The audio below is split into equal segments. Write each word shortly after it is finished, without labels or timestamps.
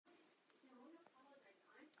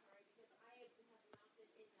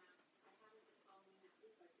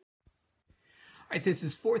Right, this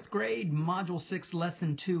is 4th grade, Module 6,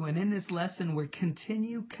 Lesson 2, and in this lesson we're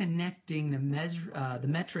continue connecting the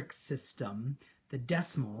metric system, the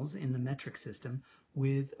decimals in the metric system,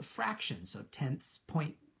 with fractions. So tenths,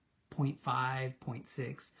 0.5,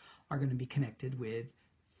 0.6 are going to be connected with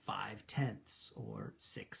 5/10ths or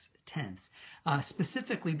 6/10ths.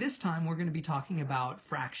 Specifically, this time we're going to be talking about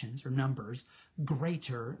fractions or numbers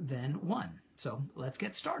greater than 1. So let's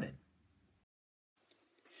get started.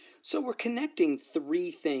 So we're connecting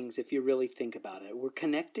three things if you really think about it. We're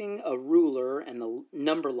connecting a ruler and the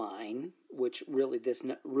number line, which really this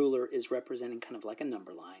ruler is representing kind of like a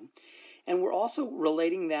number line. And we're also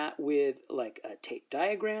relating that with like a tape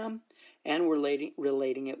diagram, and we're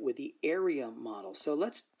relating it with the area model. So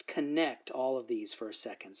let's connect all of these for a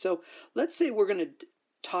second. So let's say we're going to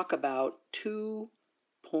talk about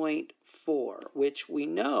 2.4, which we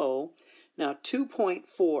know. Now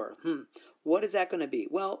 2.4, what is that going to be?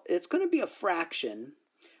 Well, it's going to be a fraction,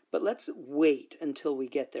 but let's wait until we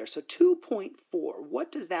get there. So 2.4,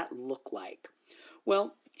 what does that look like?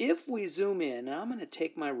 Well, if we zoom in, and I'm going to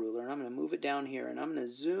take my ruler and I'm going to move it down here and I'm going to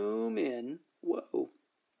zoom in. Whoa.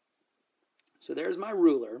 So there's my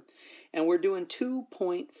ruler, and we're doing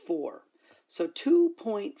 2.4. So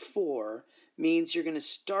 2.4 means you're going to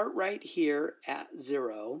start right here at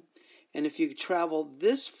 0. And if you travel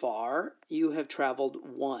this far, you have traveled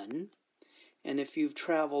 1. And if you've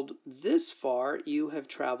traveled this far, you have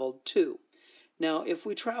traveled 2. Now, if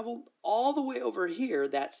we traveled all the way over here,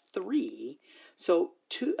 that's 3. So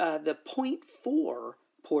the 0.4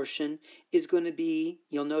 portion is going to be,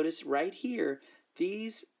 you'll notice right here,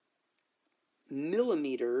 these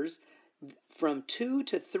millimeters from 2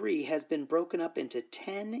 to 3 has been broken up into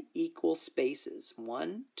 10 equal spaces.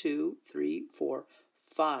 1, 2, 3, 4,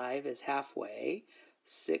 5 is halfway,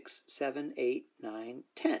 6, 7, 8, 9,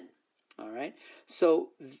 10. All right,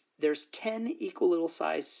 so there's 10 equal little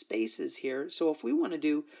size spaces here. So if we want to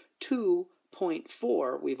do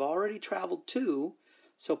 2.4, we've already traveled 2.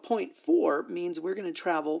 So 0.4 means we're going to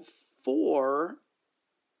travel 4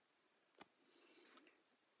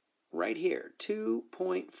 right here,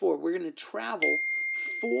 2.4. We're going to travel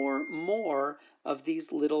 4 more of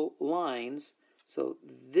these little lines. So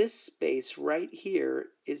this space right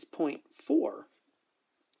here is 0.4.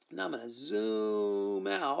 Now I'm going to zoom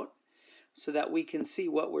out so that we can see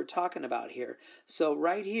what we're talking about here. So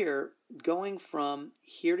right here, going from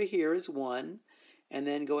here to here is 1, and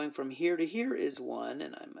then going from here to here is 1,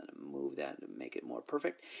 and I'm going to move that to make it more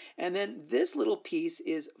perfect. And then this little piece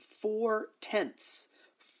is 4/10ths.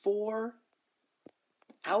 4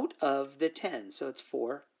 out of the 10, so it's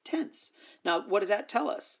 4/10ths. Now, what does that tell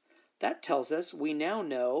us? That tells us we now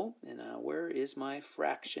know, and where is my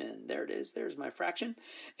fraction? There it is, there's my fraction.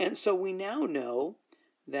 And so we now know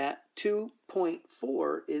that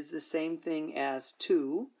 2.4 is the same thing as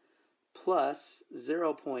 2 plus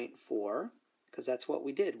 0.4, because that's what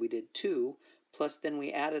we did. We did 2 plus then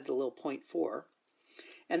we added a little 0.4.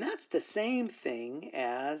 And that's the same thing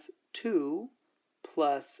as 2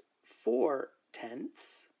 plus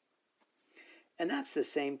 4/10ths. And that's the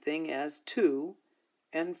same thing as 2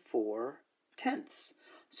 and 4/10ths.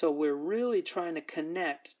 So we're really trying to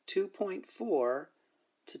connect 2.4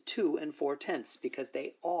 to 2 and 4/10ths because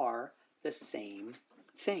they are the same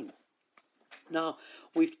thing. Now,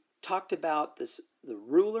 we've talked about the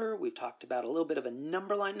ruler. We've talked about a little bit of a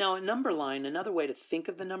number line. Now, a number line, another way to think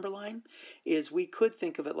of the number line is we could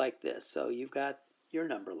think of it like this. So you've got your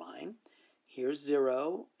number line. Here's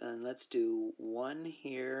 0, and let's do 1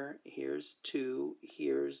 here. Here's 2.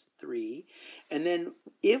 Here's 3. And then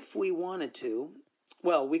if we wanted to,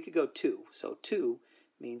 well, we could go 2. So 2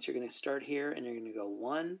 means you're going to start here and you're going to go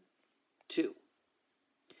 1, 2.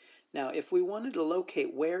 Now, if we wanted to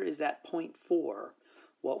locate where is that 0.4,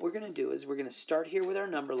 what we're going to do is we're going to start here with our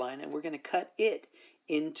number line and we're going to cut it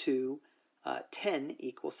into 10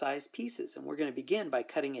 equal sized pieces. And we're going to begin by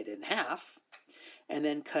cutting it in half and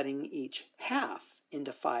then cutting each half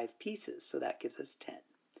into 5 pieces. So that gives us 10.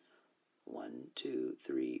 1, 2,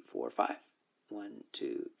 3, 4, 5. 1,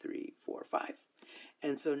 2, 3, 4, 5.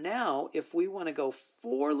 And so now if we want to go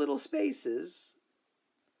 4 little spaces,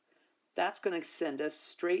 that's going to send us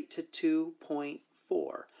straight to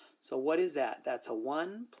 2.4. So what is that? That's a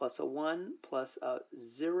 1 plus a 1 plus a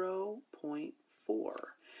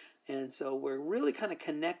 0.4. And so we're really kind of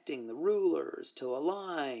connecting the rulers to a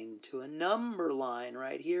line, to a number line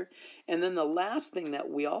right here. And then the last thing that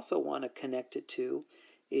we also want to connect it to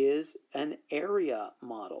is an area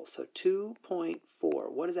model. So 2.4.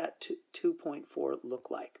 What does that 2.4 look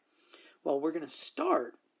like? Well, we're going to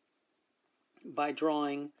start by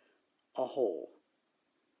drawing a hole.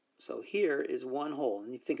 So here is 1 whole,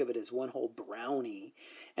 and you think of it as 1 whole brownie.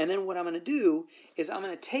 And then what I'm going to do is I'm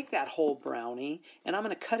going to take that whole brownie and I'm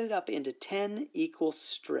going to cut it up into 10 equal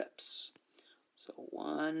strips. So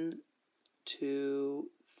 1, 2,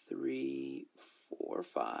 3, 4,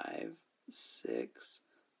 5, 6,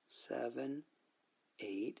 7,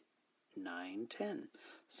 8, 9, 10.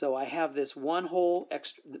 So I have this 1 whole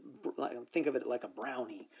extra, think of it like a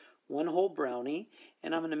brownie, 1 whole brownie,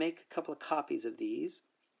 and I'm going to make a couple of copies of these,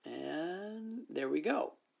 and there we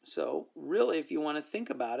go. So really, if you want to think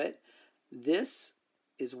about it, this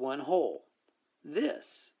is 1 whole.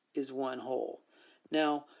 This is 1 whole.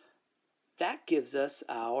 Now, that gives us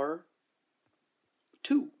our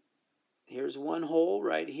 2. Here's 1 whole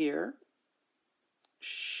right here,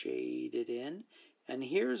 shaded in. And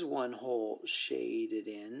here's 1 whole shaded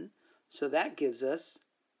in. So that gives us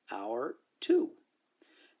our 2.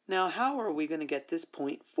 Now, how are we going to get this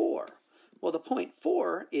 0.4? Well, the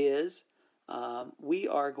 0.4 is we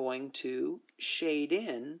are going to shade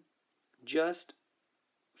in just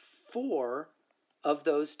 4 of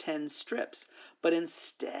those 10 strips. But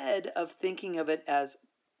instead of thinking of it as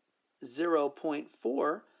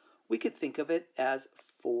 0.4, we could think of it as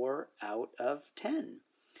 4 out of 10.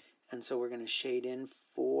 And so we're going to shade in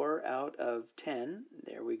 4 out of 10.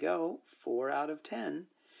 There we go, 4 out of 10.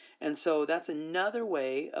 And so that's another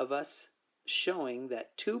way of us showing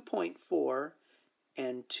that 2.4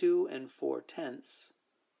 and 2 4/10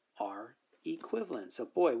 are equivalent. So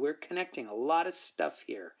boy, we're connecting a lot of stuff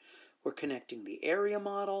here. We're connecting the area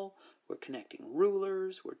model, we're connecting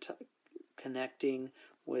rulers, we're connecting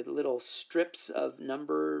with little strips of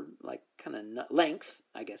number, like kind of length,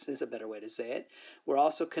 I guess is a better way to say it. We're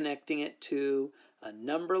also connecting it to a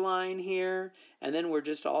number line here, and then we're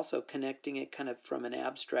just also connecting it kind of from an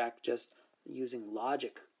abstract, just using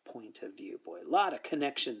logic point of view. Boy, a lot of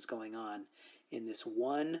connections going on in this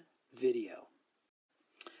one video.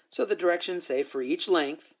 So the directions say for each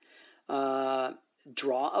length,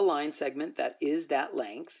 draw a line segment that is that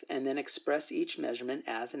length, and then express each measurement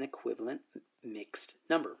as an equivalent mixed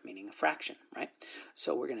number, meaning a fraction, right?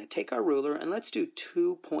 So we're going to take our ruler and let's do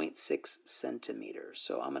 2.6 centimeters.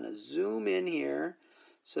 So I'm going to zoom in here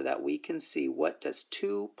so that we can see what does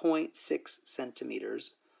 2.6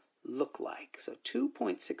 centimeters look like. So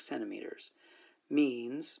 2.6 centimeters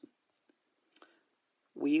means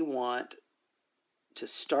we want to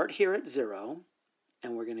start here at 0,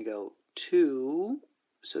 and we're going to go 2.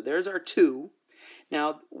 So there's our 2.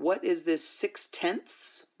 Now, what is this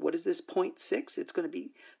 6/10? What is this 0.6? It's going to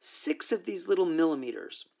be 6 of these little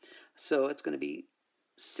millimeters. So it's going to be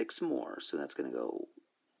 6 more. So that's going to go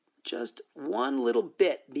just one little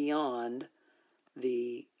bit beyond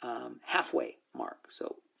the halfway mark.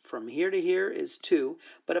 So from here to here is 2.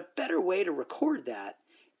 But a better way to record that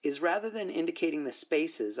is rather than indicating the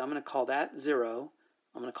spaces, I'm going to call that 0.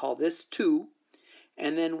 I'm going to call this 2.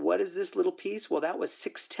 And then what is this little piece? Well, that was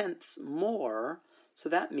 6/10 more. So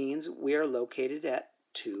that means we are located at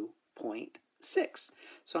 2.6.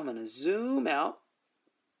 So I'm going to zoom out.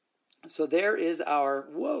 So there is our,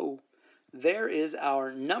 there is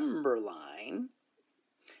our number line.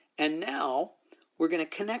 And now we're going to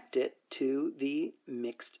connect it to the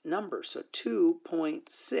mixed number. So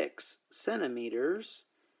 2.6 centimeters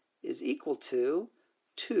is equal to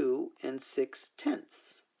 2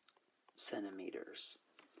 6/10 centimeters.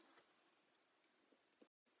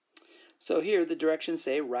 So here the directions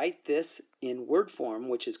say write this in word form,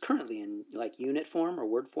 which is currently in like unit form or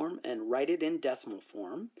word form, and write it in decimal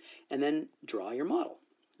form, and then draw your model.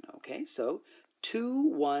 Okay, so 2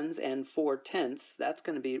 1s and 4/10, that's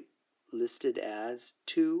going to be listed as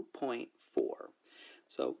 2.4.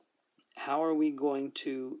 So how are we going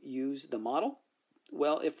to use the model?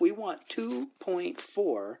 Well, if we want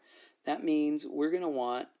 2.4, that means we're going to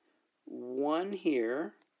want 1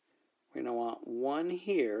 here. We're going to want 1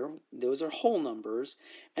 here. Those are whole numbers.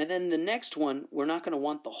 And then the next one, we're not going to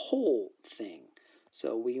want the whole thing.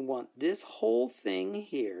 So we want this whole thing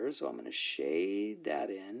here. So I'm going to shade that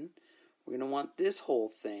in. We're going to want this whole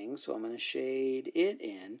thing. So I'm going to shade it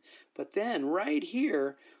in. But then right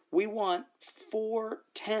here, we want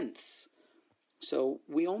 4/10. So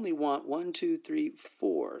we only want 1, 2, 3,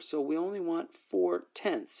 4. So we only want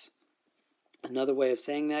 4/10. Another way of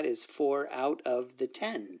saying that is 4 out of the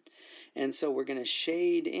 10. And so we're going to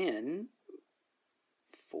shade in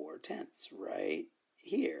 4/10 right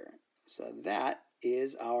here. So that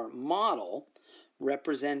is our model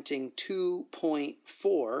representing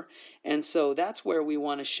 2.4. And so that's where we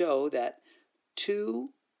want to show that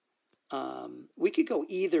 2, we could go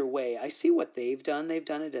either way. I see what they've done. They've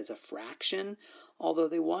done it as a fraction, although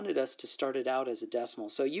they wanted us to start it out as a decimal.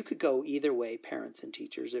 So you could go either way, parents and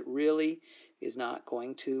teachers. It really is not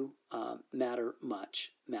going to matter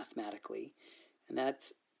much mathematically. And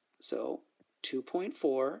that's, so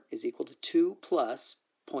 2.4 is equal to 2 plus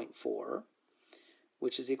 0.4,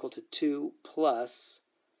 which is equal to 2 plus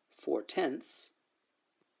 4/10,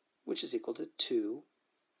 which is equal to 2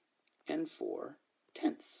 and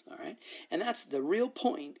 4/10. All right? And that's the real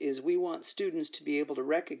point, is we want students to be able to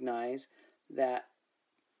recognize that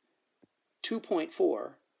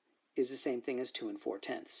 2.4 is the same thing as 2 and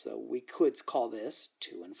 4/10. So we could call this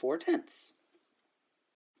 2 and 4/10.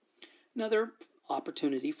 Another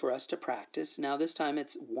opportunity for us to practice. Now this time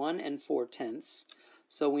it's 1 and 4/10.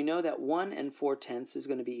 So we know that 1 and 4/10 is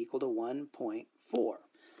going to be equal to 1.4.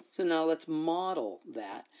 So now let's model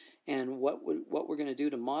that. And what we're going to do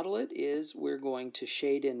to model it is we're going to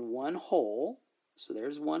shade in one hole. So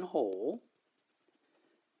there's one hole.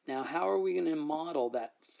 Now how are we going to model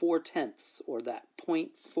that 4/10 or that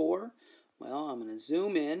 0.4? Well, I'm going to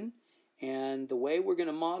zoom in, and the way we're going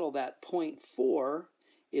to model that 0.4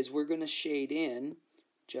 is we're going to shade in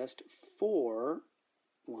just 4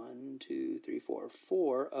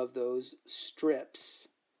 of those strips.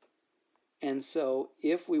 And so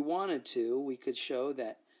if we wanted to, we could show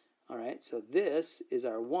that, all right, so this is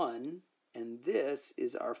our 1, and this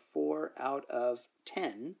is our 4 out of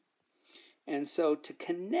 10. And so to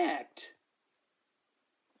connect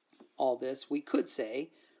all this, we could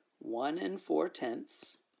say 1 and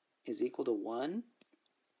 4/10 is equal to 1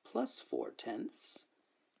 plus 4/10,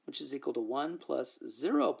 which is equal to 1 plus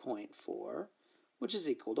 0.4, which is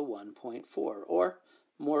equal to 1.4. Or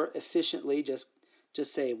more efficiently, just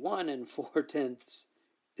say 1 and 4/10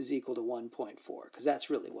 is equal to 1.4, because that's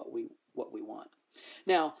really what we want.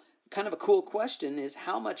 Now, kind of a cool question is,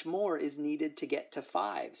 how much more is needed to get to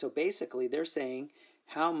 5? So basically they're saying,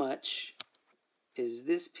 how much is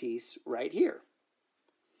this piece right here?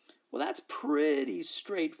 Well, that's pretty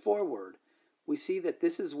straightforward. We see that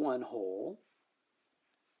this is one hole.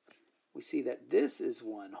 We see that this is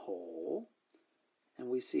one hole. And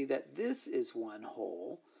we see that this is one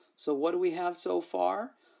hole. So what do we have so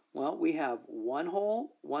far? Well, we have one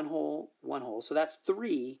hole, one hole, one hole. So that's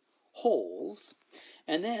 3 holes.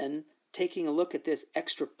 And then taking a look at this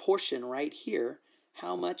extra portion right here,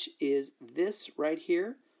 how much is this right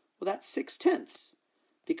here? Well, that's 6/10.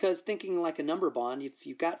 Because thinking like a number bond, if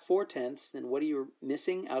you got 4/10, then what are you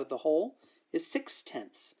missing out of the whole? Is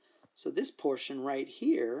 6/10. So this portion right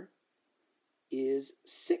here is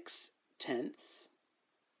 6/10.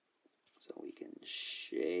 So we can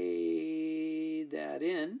shade that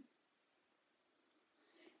in.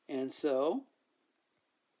 And so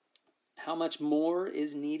how much more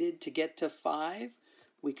is needed to get to 5?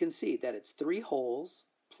 We can see that it's 3 holes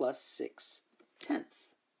plus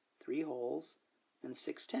 6/10. 3 holes and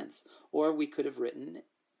 6/10. Or we could have written it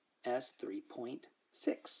as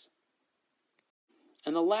 3.6.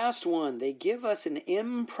 And the last one, they give us an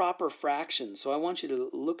improper fraction. So I want you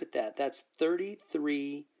to look at that. That's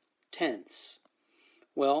 33/10.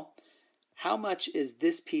 Well, how much is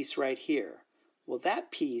this piece right here? Well,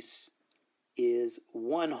 that piece is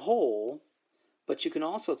 1 whole, but you can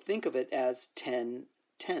also think of it as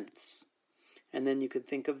 10/10. And then you could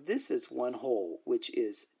think of this as 1 whole, which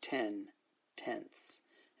is 10/10.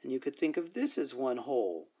 And you could think of this as 1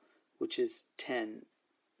 whole, which is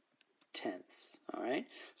 10/10. All right?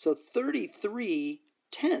 So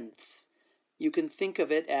 33/10, you can think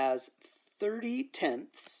of it as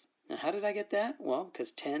 30/10. Now, how did I get that? Well,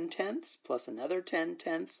 because 10/10 plus another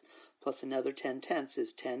 10/10 plus another 10/10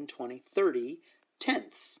 is 10, 20,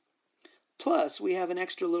 30/10. Plus, we have an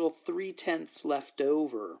extra little 3/10 left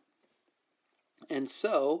over. And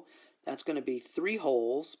so, that's going to be 3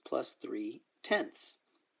 holes plus 3/10.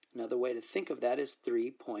 Another way to think of that is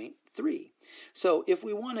 3.3. So if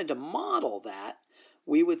we wanted to model that,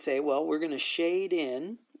 we would say, well, we're going to shade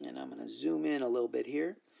in, and I'm going to zoom in a little bit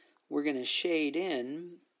here. We're going to shade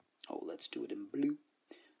in, let's do it in blue,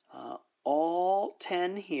 all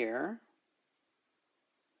 10 here,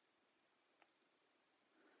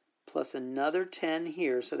 plus another 10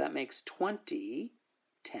 here, so that makes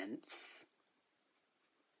 20/10.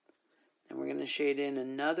 And we're going to shade in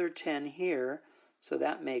another 10 here, so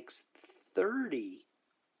that makes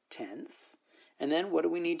 30/10. And then what do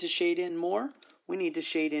we need to shade in more? We need to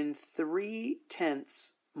shade in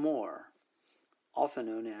 3/10 more, also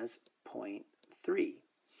known as 0.3.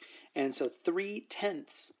 And so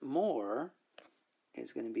 3/10 more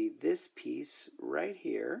is going to be this piece right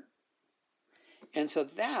here. And so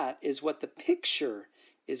that is what the picture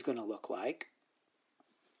is going to look like.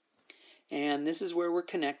 And this is where we're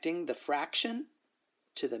connecting the fraction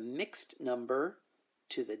to the mixed number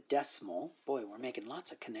to the decimal. Boy, we're making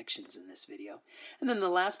lots of connections in this video. And then the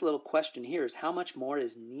last little question here is how much more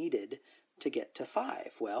is needed to get to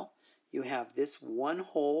 5? Well, you have this 1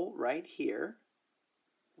 whole right here,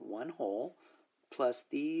 1 whole, plus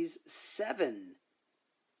these 7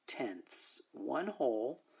 tenths, 1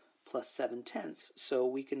 whole plus 7 tenths. So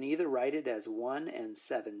we can either write it as 1 and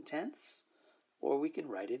 7 tenths, or we can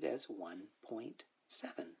write it as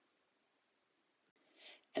 1.7.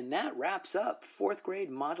 And that wraps up 4th grade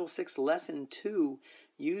Module 6 Lesson 2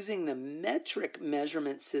 using the metric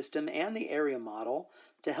measurement system and the area model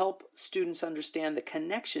to help students understand the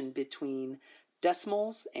connection between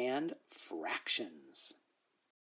decimals and fractions.